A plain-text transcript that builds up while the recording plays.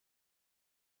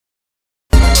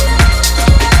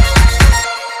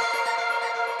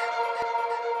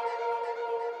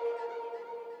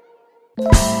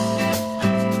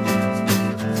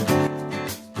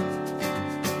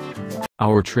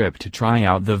Our trip to try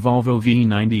out the Volvo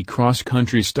V90 Cross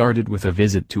Country started with a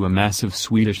visit to a massive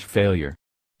Swedish failure.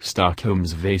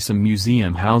 Stockholm's Vasa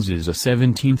Museum houses a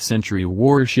 17th-century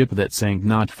warship that sank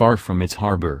not far from its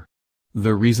harbor.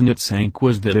 The reason it sank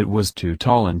was that it was too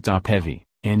tall and top-heavy,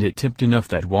 and it tipped enough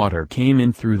that water came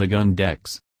in through the gun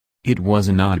decks. It was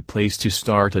an odd place to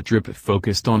start a trip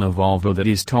focused on a Volvo that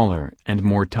is taller and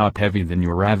more top-heavy than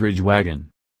your average wagon.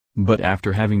 But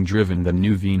after having driven the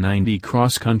new V90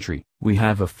 Cross Country, we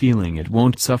have a feeling it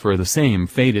won't suffer the same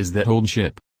fate as that old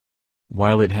ship.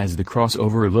 While it has the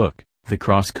crossover look, the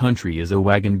Cross Country is a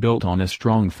wagon built on a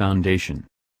strong foundation.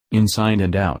 Inside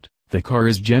and out, the car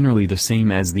is generally the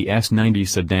same as the S90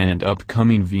 sedan and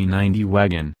upcoming V90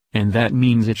 wagon, and that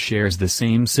means it shares the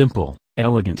same simple,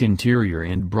 elegant interior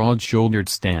and broad-shouldered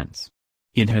stance.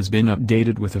 It has been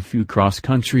updated with a few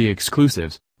cross-country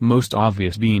exclusives, most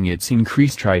obvious being its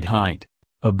increased ride height,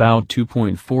 about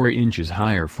 2.4 inches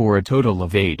higher for a total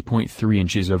of 8.3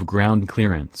 inches of ground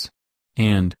clearance.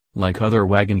 And, like other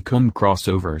wagon-cum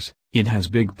crossovers, it has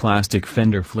big plastic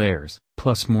fender flares,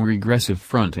 plus more aggressive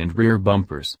front and rear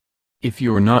bumpers. If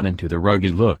you're not into the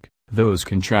rugged look, those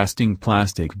contrasting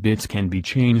plastic bits can be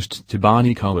changed to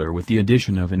body color with the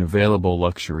addition of an available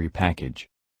luxury package.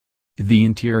 The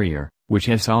interior, which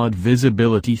has solid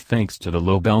visibility thanks to the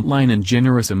low beltline and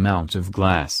generous amounts of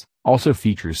glass, also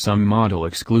features some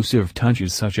model-exclusive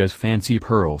touches such as fancy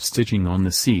pearl stitching on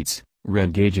the seats,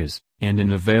 red gauges, and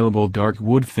an available dark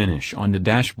wood finish on the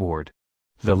dashboard.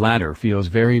 The latter feels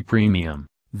very premium,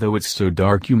 though it's so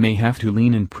dark you may have to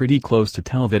lean in pretty close to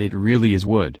tell that it really is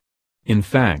wood. In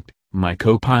fact, my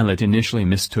co-pilot initially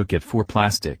mistook it for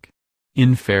plastic.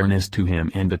 In fairness to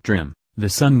him and the trim, the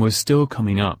sun was still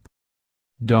coming up.